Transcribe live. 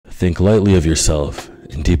Think lightly of yourself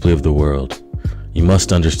and deeply of the world. You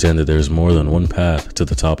must understand that there is more than one path to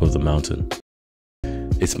the top of the mountain.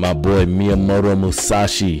 It's my boy Miyamoto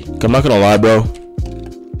Musashi. I'm not gonna lie, bro.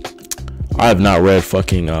 I have not read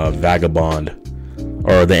fucking Vagabond,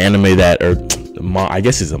 or the anime that, or I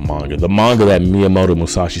guess it's a manga. The manga that Miyamoto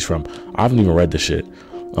Musashi's from. I haven't even read this shit.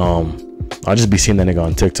 I'll just be seeing that nigga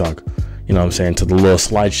on TikTok. You know what I'm saying? To the little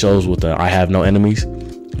slideshows with the I have no enemies.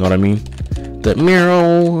 You know what I mean? The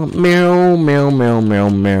meow, meow, meow, meow, meow,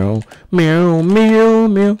 meow, meow, meow,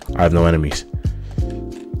 meow. I have no enemies.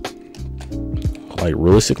 Like,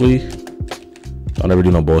 realistically, I'll never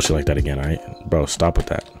do no bullshit like that again, alright? Bro, stop with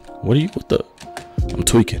that. What the? I'm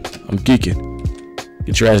tweaking. I'm geeking.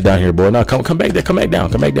 Get your ass down here, boy. No, come back there. Come back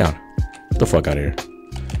down. Come back down. Get the fuck out of here.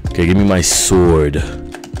 Okay, give me my sword.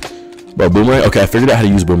 Bro, boomerang. Okay, I figured out how to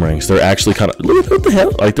use boomerangs. They're actually kind of, look at what the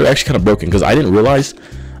hell? Like, they're actually kind of broken, because I didn't realize,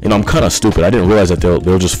 you know, I'm kind of stupid. I didn't realize that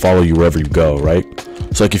they'll just follow you wherever you go, right?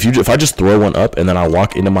 So, like, if I just throw one up and then I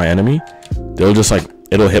walk into my enemy, they'll just, like,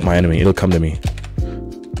 it'll hit my enemy. It'll come to me.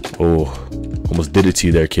 Oh, almost did it to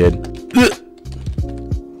you there, kid.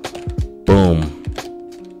 Boom.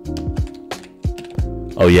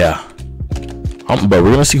 Oh, yeah. But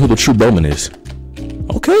we're gonna see who the true bowman is.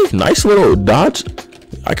 Okay, nice little dodge.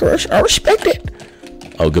 I respect it.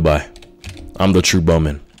 Oh, goodbye. I'm the true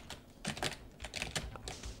bowman.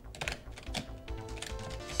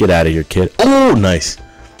 Get out of here, kid. Oh, nice.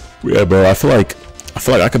 Yeah, bro. I feel like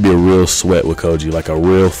I could be a real sweat with Koji, like a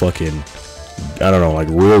real fucking, I don't know, like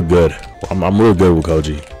real good. I'm real good with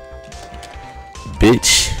Koji.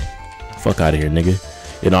 Bitch. Fuck out of here, nigga.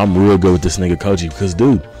 You know, I'm real good with this nigga Koji because,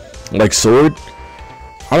 dude, like sword.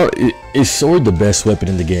 Is sword the best weapon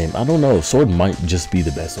in the game? I don't know. Sword might just be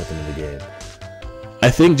the best weapon in the game. I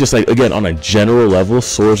think just like, again, on a general level,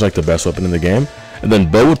 sword's like the best weapon in the game. And then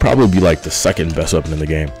bow would probably be like the second best weapon in the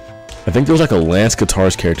game. I think there was like a Lance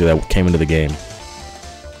Guitars character that came into the game.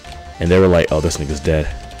 And they were like, oh, this nigga's dead.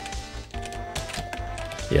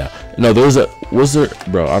 Yeah. No, was there,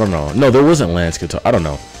 bro, I don't know. No, there wasn't Lance Guitar. I don't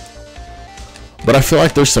know. But I feel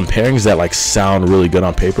like there's some pairings that like sound really good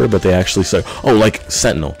on paper, but they actually say, oh, like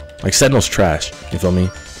Sentinel. Like Sentinel's trash. You feel me?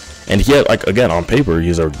 And he had, like, again, on paper,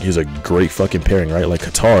 he's a great fucking pairing, right? Like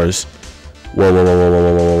Katars. Whoa, whoa, whoa, whoa, whoa,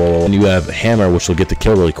 whoa, whoa, whoa. And you have Hammer, which will get the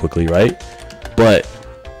kill really quickly, right? But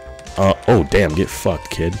oh damn, get fucked,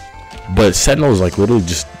 kid. But Sentinel is like literally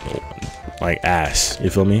just like ass. You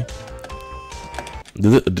feel me?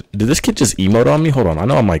 Did this kid just emote on me? Hold on. I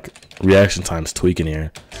know I'm like reaction time's tweaking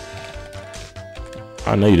here.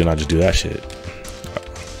 I know you did not just do that shit.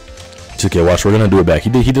 It's okay, watch, we're gonna do it back. He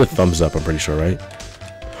did a thumbs up, I'm pretty sure, right?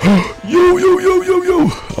 Yo, yo, yo, yo,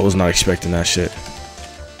 yo. I was not expecting that shit.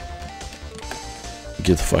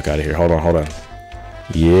 Get the fuck out of here. Hold on.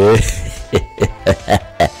 Yeah.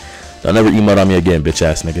 Don't ever emote on me again, bitch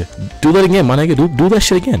ass nigga. Do that again, my nigga. Do that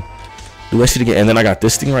shit again. Do that shit again. And then I got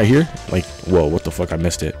this thing right here. Like, whoa, what the fuck? I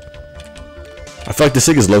missed it. I feel like this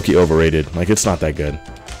thing is low-key overrated. Like, it's not that good.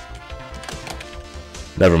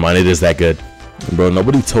 Never mind, it is that good. Bro,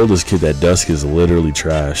 nobody told this kid that Dusk is literally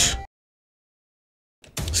trash.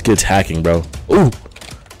 This kid's hacking, bro. Ooh!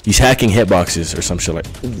 He's hacking hitboxes or some shit like.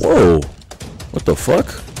 Whoa! What the fuck?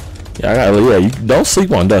 Yeah, you don't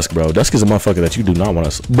sleep on Dusk, bro. Dusk is a motherfucker that you do not want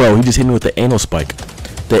to. Bro, he just hit me with the anal spike.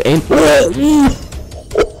 The anal.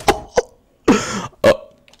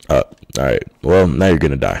 Alright. Well, now you're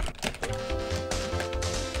gonna die.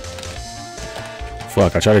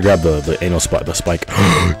 Fuck, I tried to grab the anal spot, the spike.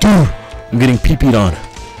 Dude, I'm getting pee-peed on.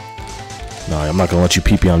 Nah, I'm not gonna let you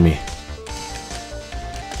pee-pee on me.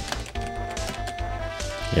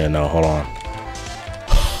 Yeah, no, hold on.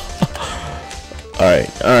 Alright,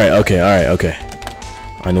 okay.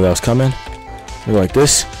 I knew that was coming. I'm gonna go like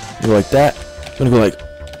this. I'm gonna go like that. I'm gonna go like,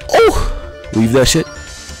 oh! Weave that shit.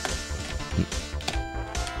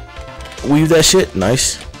 Weave that shit.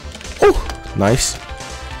 Nice. Oh, nice.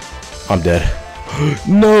 I'm dead.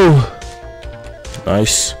 No.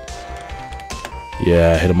 Nice.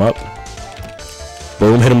 Yeah, hit him up.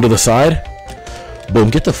 Boom, hit him to the side.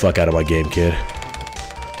 Boom, get the fuck out of my game, kid.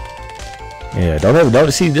 Yeah,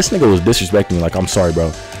 don't see, this nigga was disrespecting me. Like, I'm sorry,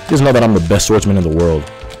 bro. Just know that I'm the best swordsman in the world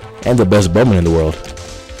and the best bowman in the world.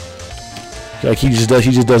 Like, he's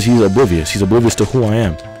oblivious. He's oblivious to who I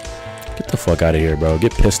am. Get the fuck out of here, bro.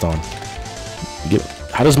 Get pissed on.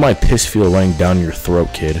 How does my piss feel running down your throat,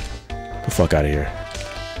 kid? Get the fuck out of here.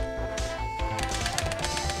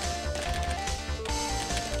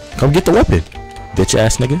 Come get the weapon, bitch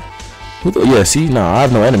ass nigga. Yeah, see, nah, I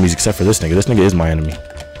have no enemies except for this nigga. This nigga is my enemy.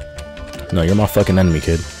 No, you're my fucking enemy,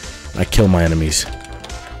 kid. I kill my enemies.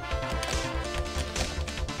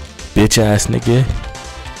 Bitch ass nigga.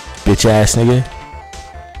 bitch ass nigga.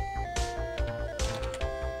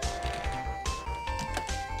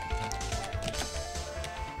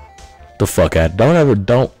 The fuck out. Don't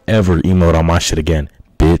ever emote on my shit again,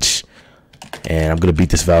 bitch. And I'm gonna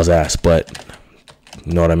beat this Val's ass, but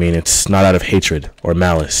you know what I mean? It's not out of hatred or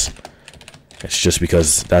malice. It's just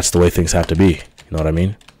because that's the way things have to be. You know what I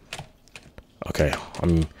mean? Okay, you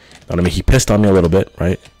know what I mean? He pissed on me a little bit,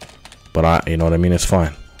 right? But you know what I mean? It's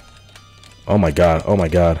fine. Oh my god, oh my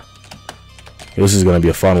god. This is gonna be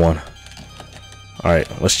a fun one. Alright,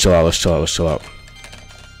 let's chill out, let's chill out, let's chill out.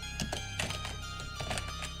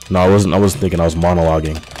 No, I wasn't thinking, I was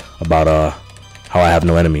monologuing about how I have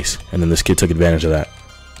no enemies. And then this kid took advantage of that.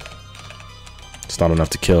 It's not enough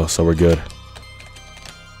to kill, so we're good.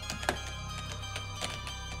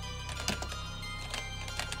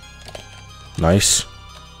 Nice.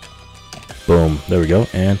 Boom. There we go.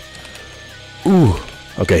 And ooh.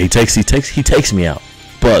 Okay, he takes me out.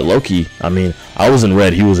 But Loki, I mean, I was in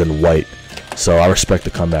red, he was in white. So I respect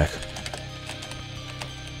the comeback.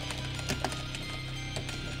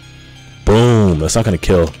 Boom. That's not gonna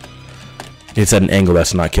kill. It's at an angle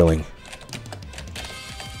that's not killing.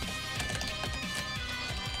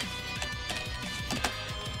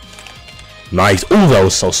 Nice. Ooh, that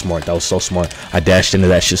was so smart. That was so smart. I dashed into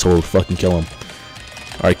that shit so it would fucking kill him.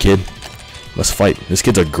 Alright, kid. Let's fight. This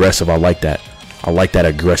kid's aggressive. I like that. I like that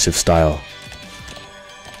aggressive style.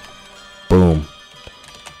 Boom.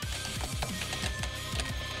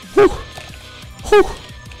 Whew. Whew.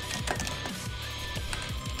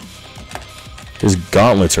 His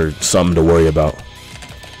gauntlets are something to worry about.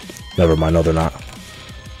 Never mind. No, they're not.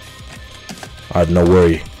 I have no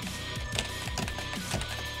worry.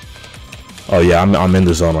 Oh yeah, I'm in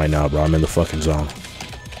the zone right now, bro. I'm in the fucking zone.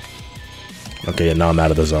 Okay, yeah, now I'm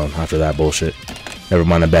out of the zone after that bullshit. Never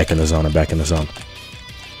mind, I'm back in the zone. I'm back in the zone.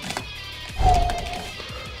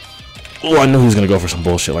 Oh, I knew he was gonna go for some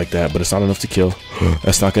bullshit like that, but it's not enough to kill.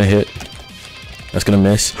 That's not gonna hit. That's gonna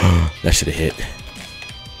miss. That should have hit.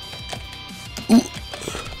 Ooh.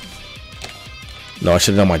 No, I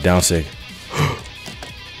should have done my down sig.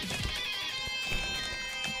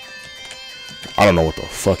 I don't know what the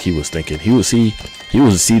fuck he was thinking. He was see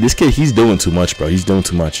this kid, he's doing too much, bro. He's doing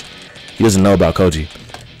too much. He doesn't know about Koji.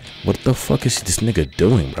 What the fuck is this nigga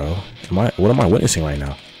doing, bro? What am I witnessing right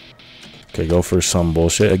now? Okay, go for some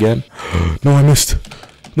bullshit again. No, I missed.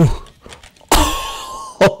 No.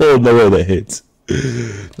 Oh, no way that hits.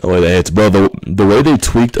 No way that hits, bro. The way they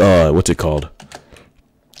tweaked what's it called?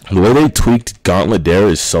 The way they tweaked Gauntlet Dare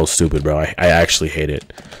is so stupid, bro. I actually hate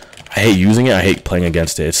it. I hate using it. I hate playing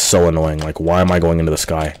against it. It's so annoying. Like, why am I going into the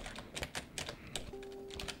sky?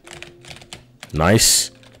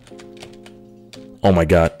 Nice. Oh my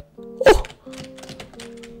god. Oh.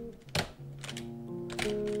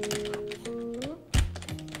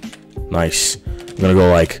 Nice. I'm gonna go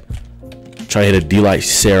like try to hit a D-Light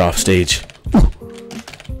Sare off stage. Ooh.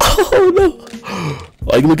 Oh no.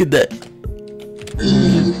 Like, look at that.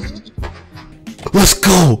 Let's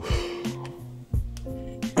go.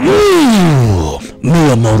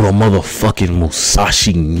 Miyamoto motherfucking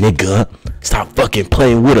Musashi nigga. Stop fucking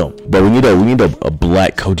playing with him. But we need a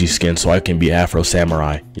black Koji skin so I can be Afro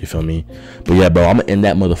Samurai. You feel me? But yeah, bro, I'm gonna end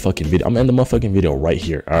that motherfucking video. I'm gonna end the motherfucking video right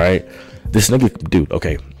here. Alright? This nigga, dude,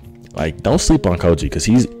 okay. Like, don't sleep on Koji, because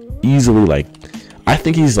he's easily like, I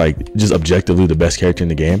think he's like just objectively the best character in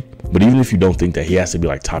the game. But even if you don't think that, he has to be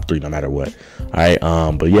like top 3 no matter what. Alright,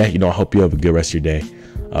 but yeah, you know, I hope you have a good rest of your day,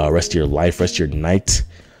 rest of your life, rest of your night.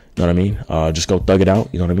 You know what I mean? Just go thug it out.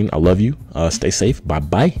 You know what I mean? I love you. Stay safe. Bye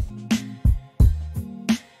bye.